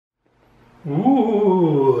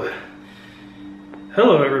Ooh.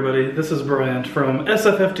 Hello everybody, this is Bryant from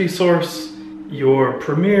SFFT Source, your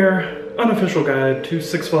premier unofficial guide to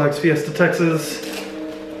Six Flags Fiesta Texas.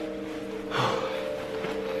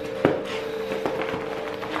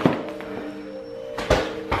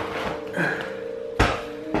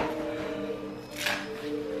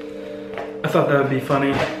 I thought that would be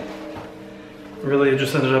funny. Really, it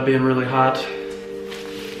just ended up being really hot.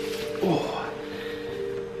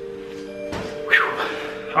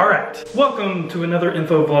 Alright, welcome to another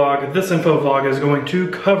info vlog. This info vlog is going to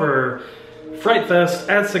cover Fright Fest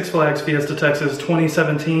at Six Flags Fiesta Texas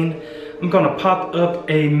 2017. I'm going to pop up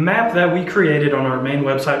a map that we created on our main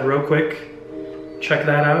website real quick. Check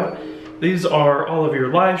that out. These are all of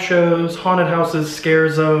your live shows, haunted houses, scare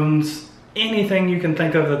zones, anything you can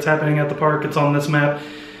think of that's happening at the park, it's on this map.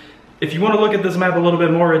 If you want to look at this map a little bit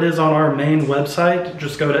more, it is on our main website.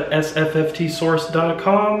 Just go to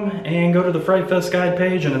sfftsource.com and go to the Fright Fest guide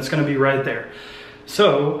page and it's going to be right there.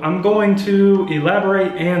 So I'm going to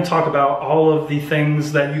elaborate and talk about all of the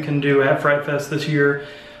things that you can do at Fright Fest this year.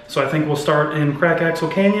 So I think we'll start in Crack Axle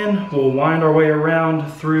Canyon, we'll wind our way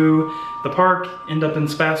around through the park, end up in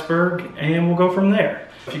Spassburg, and we'll go from there.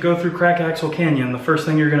 If you go through Crack Axle Canyon, the first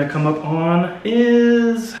thing you're going to come up on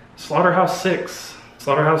is Slaughterhouse 6.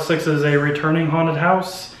 Slaughterhouse 6 is a returning haunted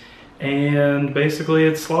house, and basically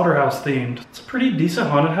it's Slaughterhouse themed. It's a pretty decent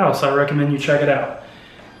haunted house. I recommend you check it out.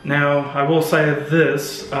 Now, I will say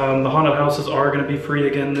this, the haunted houses are going to be free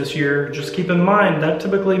again this year. Just keep in mind that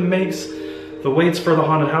typically makes the waits for the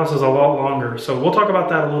haunted houses a lot longer. So we'll talk about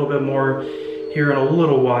that a little bit more here in a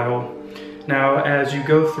little while. Now, as you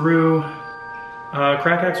go through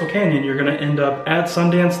Crack Axle Canyon, you're going to end up at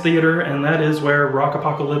Sundance Theater, and that is where Rock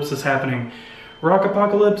Apocalypse is happening. Rock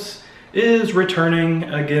Apocalypse is returning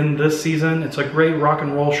again this season. It's a great rock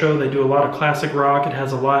and roll show. They do a lot of classic rock. It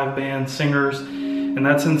has a live band, singers, and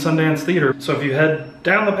that's in Sundance Theater. So if you head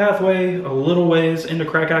down the pathway a little ways into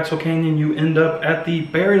Crack Axle Canyon, you end up at the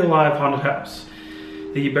Buried Alive Haunted House.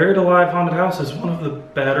 The Buried Alive Haunted House is one of the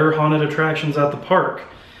better haunted attractions at the park.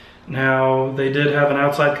 Now, they did have an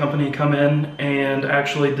outside company come in and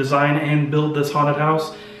actually design and build this haunted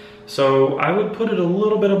house. So I would put it a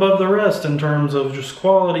little bit above the rest in terms of just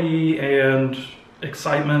quality and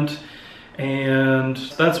excitement, and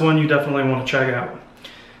that's one you definitely want to check out.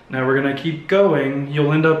 Now we're going to keep going.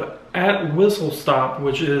 You'll end up at Whistle Stop,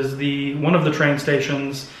 which is one of the train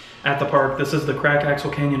stations at the park. This is the Crack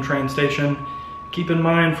Axle Canyon train station. Keep in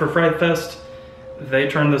mind, for Fright Fest, they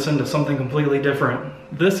turned this into something completely different.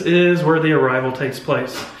 This is where the arrival takes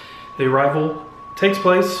place. The arrival takes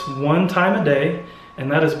place one time a day, and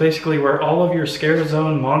that is basically where all of your scare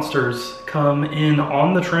zone monsters come in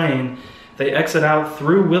on the train. They exit out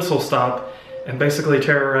through Whistle Stop and basically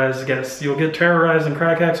terrorize guests. You'll get terrorized in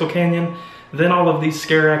Crack Axle Canyon, then all of these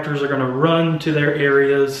scare actors are going to run to their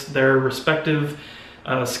areas, their respective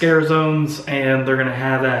scare zones, and they're going to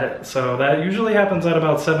have at it. So that usually happens at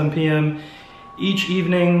about 7 p.m. each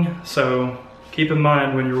evening, so keep in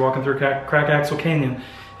mind when you're walking through Crack Axle Canyon,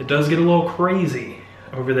 it does get a little crazy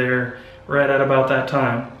over there right at about that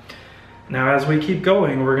time. Now, as we keep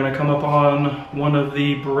going, we're going to come up on one of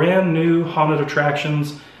the brand new haunted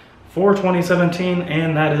attractions for 2017,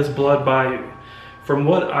 and that is Blood Bayou. From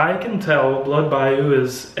what I can tell, Blood Bayou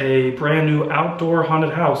is a brand new outdoor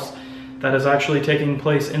haunted house that is actually taking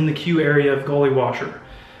place in the queue area of Gully Washer.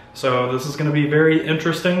 So this is going to be very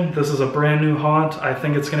interesting. This is a brand new haunt. I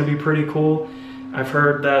think it's going to be pretty cool. I've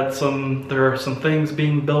heard that there are some things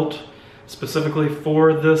being built specifically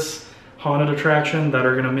for this haunted attraction that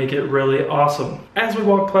are going to make it really awesome. As we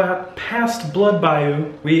walk past Blood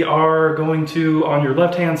Bayou, we are going to, on your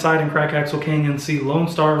left hand side in Crack Axle Canyon, see Lone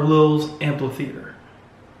Star Lil's Amphitheater.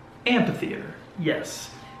 Amphitheater,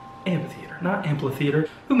 yes, amphitheater, not amphitheater.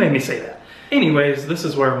 Who made me say that? Anyways, this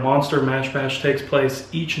is where Monster Mash Bash takes place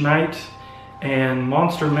each night, and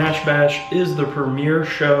Monster Mash Bash is the premiere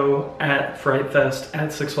show at Fright Fest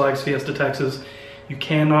at Six Flags Fiesta Texas. You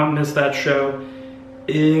cannot miss that show.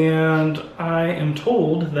 And I am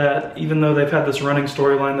told that even though they've had this running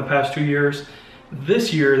storyline the past 2 years,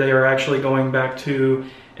 this year they are actually going back to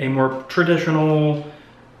a more traditional,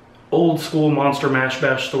 old school Monster Mash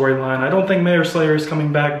Bash storyline. I don't think Mayor Slayer is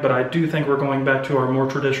coming back, but I do think we're going back to our more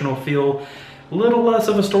traditional feel. A little less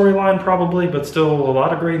of a storyline probably, but still a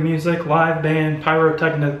lot of great music, live band,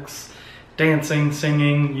 pyrotechnics, dancing,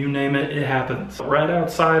 singing, you name it, it happens. Right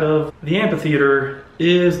outside of the amphitheater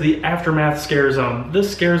is the Aftermath Scare Zone.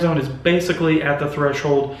 This scare zone is basically at the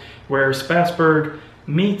threshold where Spassburg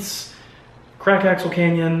meets Crack Axle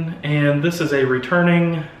Canyon, and this is a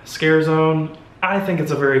returning scare zone I think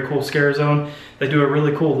it's a very cool scare zone. They do a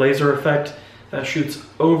really cool laser effect that shoots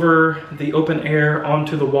over the open air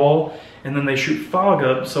onto the wall, and then they shoot fog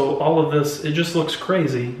up, so all of this, it just looks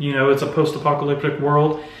crazy. You know, it's a post-apocalyptic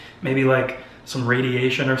world, maybe like some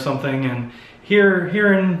radiation or something, and here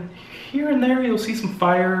and there you'll see some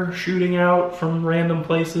fire shooting out from random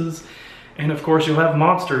places, and of course you'll have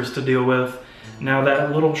monsters to deal with. Now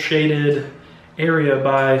that little shaded area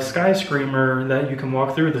by Skyscreamer that you can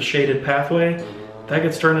walk through, the shaded pathway, that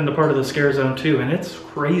gets turned into part of the scare zone too, and it's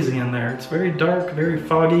crazy in there. It's very dark, very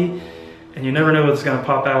foggy, and you never know what's gonna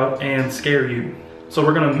pop out and scare you. So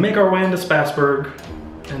we're gonna make our way into Spassburg,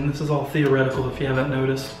 and this is all theoretical if you haven't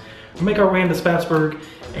noticed. We'll make our way into Spassburg,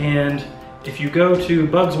 and if you go to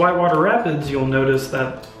Bugs Whitewater Rapids, you'll notice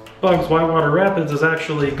that Bugs Whitewater Rapids is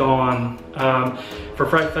actually gone. For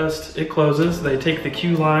Fright Fest, it closes. They take the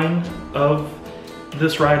queue line of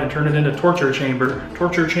this ride and turn it into Torture Chamber.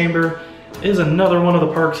 Torture Chamber is another one of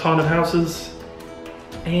the park's haunted houses,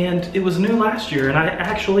 and it was new last year, and I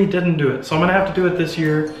actually didn't do it, so I'm gonna have to do it this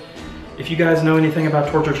year. If you guys know anything about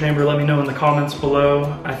Torture Chamber, let me know in the comments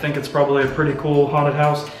below. I think it's probably a pretty cool haunted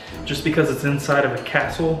house just because it's inside of a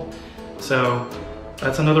castle. So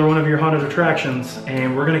that's another one of your haunted attractions,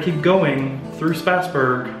 and we're gonna keep going through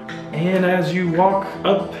Spassburg. And as you walk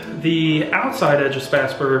up the outside edge of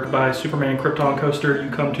Spassburg by Superman Krypton Coaster, you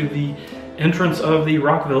come to the entrance of the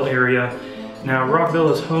Rockville area. Now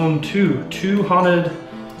Rockville is home to two haunted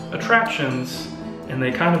attractions, and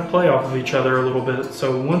they kind of play off of each other a little bit.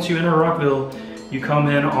 So once you enter Rockville, you come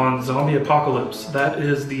in on Zombie Apocalypse. That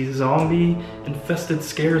is the zombie infested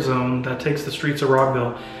scare zone that takes the streets of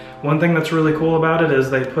Rockville. One thing that's really cool about it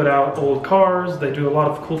is they put out old cars, they do a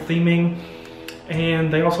lot of cool theming,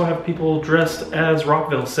 and they also have people dressed as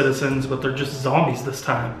Rockville citizens, but they're just zombies this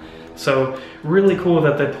time. So really cool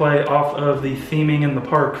that they play off of the theming in the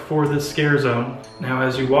park for this scare zone. Now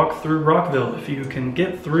as you walk through Rockville, if you can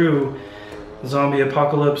get through Zombie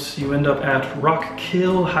Apocalypse, you end up at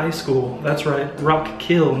Rockkill High School. That's right,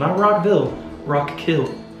 Rockkill, not Rockville,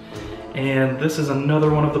 Rockkill. And this is another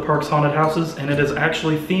one of the park's haunted houses, and it is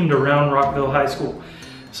actually themed around Rockville High School.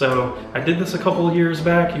 So I did this a couple of years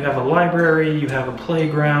back. You have a library, you have a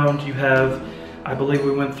playground, you have, I believe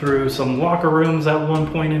we went through some locker rooms at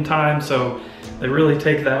one point in time, so they really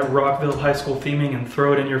take that Rockville High School theming and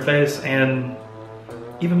throw it in your face, and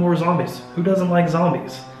even more zombies. Who doesn't like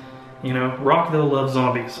zombies? You know, Rockville loves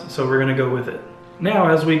zombies, so we're gonna go with it. Now,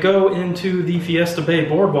 as we go into the Fiesta Bay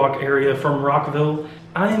Boardwalk area from Rockville,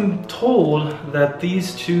 I'm told that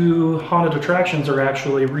these two haunted attractions are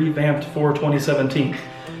actually revamped for 2017.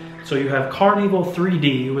 So you have Carnival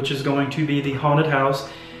 3D, which is going to be the haunted house.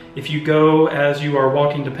 If you go as you are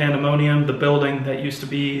walking to Pandemonium, the building that used to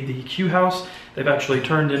be the Q house, they've actually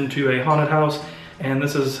turned into a haunted house, and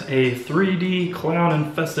this is a 3D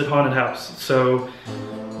clown-infested haunted house. So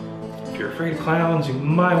if you're afraid of clowns, you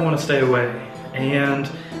might want to stay away. And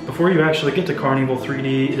before you actually get to Carnival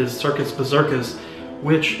 3D is Circus Berserkus,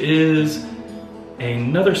 which is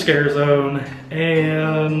another scare zone,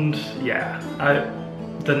 and yeah,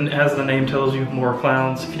 as the name tells you, more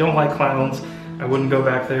clowns. If you don't like clowns, I wouldn't go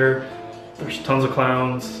back there. There's tons of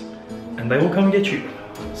clowns, and they will come get you,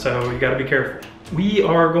 so you gotta be careful. We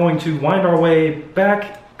are going to wind our way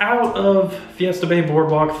back out of Fiesta Bay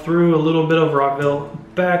Boardwalk through a little bit of Rockville,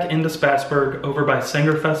 back into Spassburg over by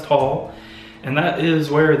Sangerfest Hall, and that is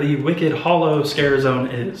where the Wicked Hollow scare zone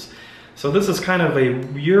is. So this is kind of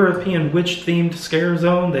a European witch-themed scare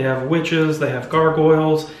zone. They have witches, they have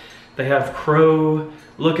gargoyles, they have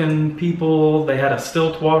crow-looking people, they had a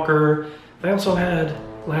stilt walker. They also had,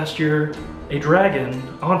 last year, a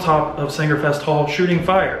dragon on top of Sangerfest Hall shooting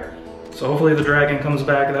fire. So hopefully the dragon comes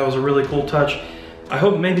back. That was a really cool touch. I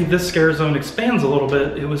hope maybe this scare zone expands a little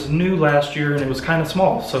bit. It was new last year and it was kind of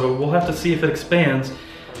small, so we'll have to see if it expands.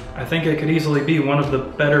 I think it could easily be one of the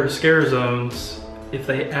better scare zones if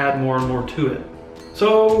they add more and more to it.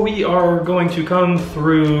 So we are going to come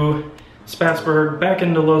through Spassburg back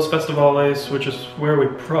into Los Festivales, which is where we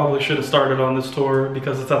probably should have started on this tour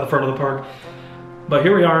because it's at the front of the park. But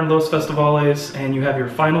here we are in Los Festivales, and you have your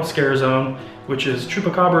final scare zone, which is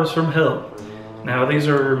Chupacabras from Hell. Now these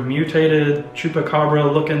are mutated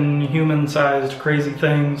chupacabra looking human-sized crazy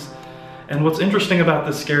things. And what's interesting about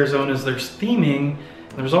this scare zone is there's theming.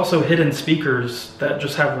 There's also hidden speakers that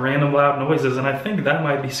just have random loud noises, and I think that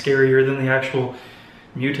might be scarier than the actual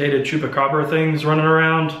mutated chupacabra things running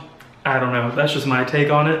around. I don't know, that's just my take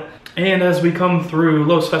on it. And as we come through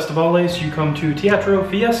Los Festivales, you come to Teatro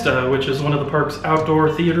Fiesta, which is one of the park's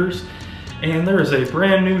outdoor theaters. And there is a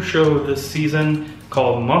brand new show this season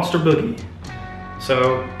called Monster Boogie.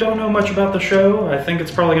 So don't know much about the show. I think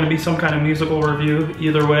it's probably going to be some kind of musical review.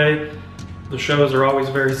 Either way, the shows are always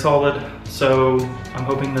very solid. So I'm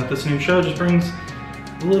hoping that this new show just brings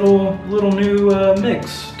a little new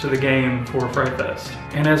mix to the game for Fright Fest.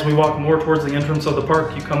 And as we walk more towards the entrance of the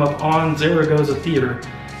park, you come up on Zaragoza Theater.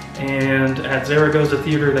 And at Zaragoza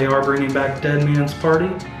Theater, they are bringing back Dead Man's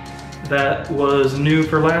Party. That was new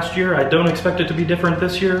for last year. I don't expect it to be different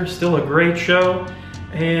this year. Still a great show.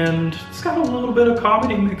 And it's got a little bit of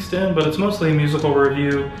comedy mixed in, but it's mostly a musical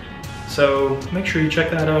review. So make sure you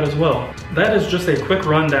check that out as well. That is just a quick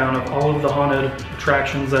rundown of all of the haunted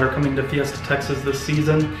attractions that are coming to Fiesta Texas this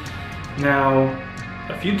season. Now,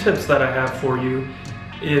 a few tips that I have for you.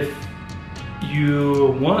 If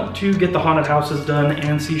you want to get the haunted houses done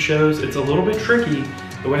and see shows, it's a little bit tricky.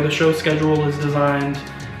 The way the show schedule is designed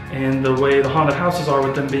and the way the haunted houses are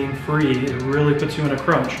with them being free, it really puts you in a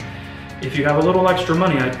crunch. If you have a little extra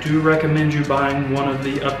money, I do recommend you buying one of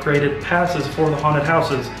the upgraded passes for the haunted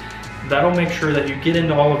houses. That'll make sure that you get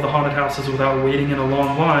into all of the haunted houses without waiting in a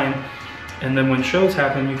long line, and then when shows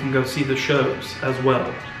happen, you can go see the shows as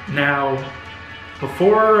well. Now,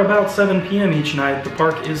 before about 7 p.m. each night, the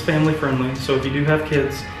park is family friendly, so if you do have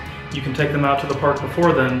kids, you can take them out to the park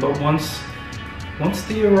before then, but once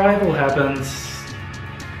the arrival happens,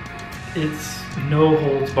 it's no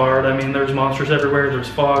holds barred. I mean, there's monsters everywhere, there's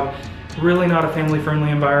fog. Really not a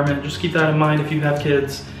family-friendly environment. Just keep that in mind if you have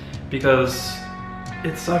kids, because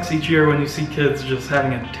it sucks each year when you see kids just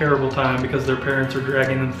having a terrible time because their parents are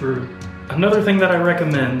dragging them through. Another thing that I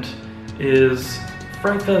recommend is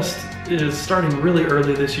Fright Fest is starting really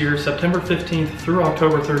early this year, September 15th through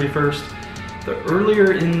October 31st. The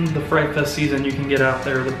earlier in the Fright Fest season you can get out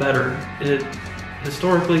there, the better. It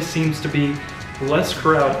historically seems to be less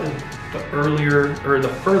crowded the earlier or the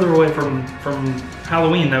further away from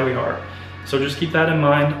Halloween that we are. So just keep that in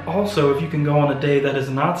mind. Also, if you can go on a day that is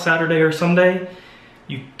not Saturday or Sunday,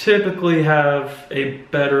 you typically have a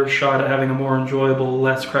better shot at having a more enjoyable,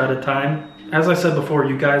 less crowded time. As I said before,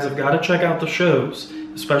 you guys have got to check out the shows,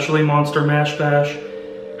 especially Monster Mash Bash.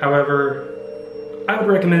 However, I would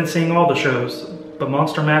recommend seeing all the shows, but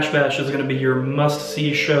Monster Mash Bash is going to be your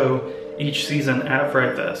must-see show each season at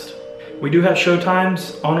Fright Fest. We do have show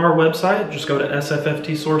times on our website. Just go to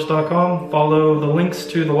sfftsource.com, follow the links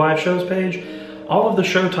to the live shows page. All of the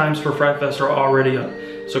show times for Fright Fest are already up,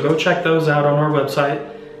 so go check those out on our website.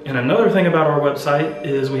 And another thing about our website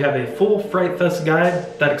is we have a full Fright Fest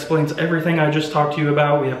guide that explains everything I just talked to you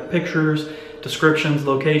about. We have pictures, descriptions,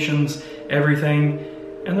 locations, everything.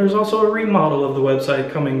 And there's also a remodel of the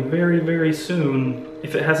website coming very, very soon.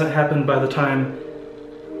 If it hasn't happened by the time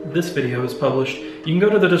this video is published, you can go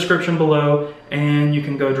to the description below and you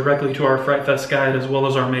can go directly to our Fright Fest guide as well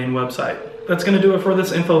as our main website. That's going to do it for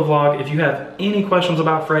this info vlog. If you have any questions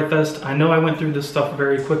about Fright Fest, I know I went through this stuff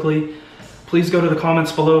very quickly. Please go to the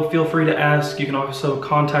comments below. Feel free to ask. You can also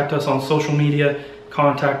contact us on social media,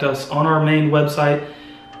 contact us on our main website.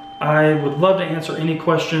 I would love to answer any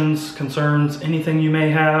questions, concerns, anything you may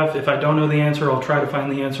have. If I don't know the answer, I'll try to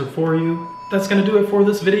find the answer for you. That's going to do it for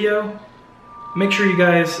this video. Make sure you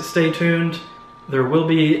guys stay tuned. There will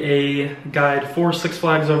be a guide for Six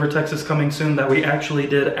Flags over Texas coming soon that we actually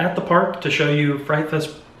did at the park to show you Fright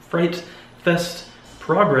Fest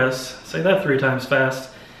progress. Say that 3 times fast.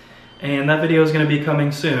 And that video is going to be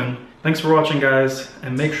coming soon. Thanks for watching, guys,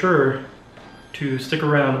 and make sure to stick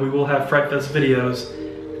around. We will have Fright Fest videos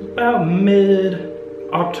about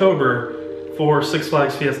mid-October for Six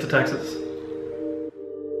Flags Fiesta Texas.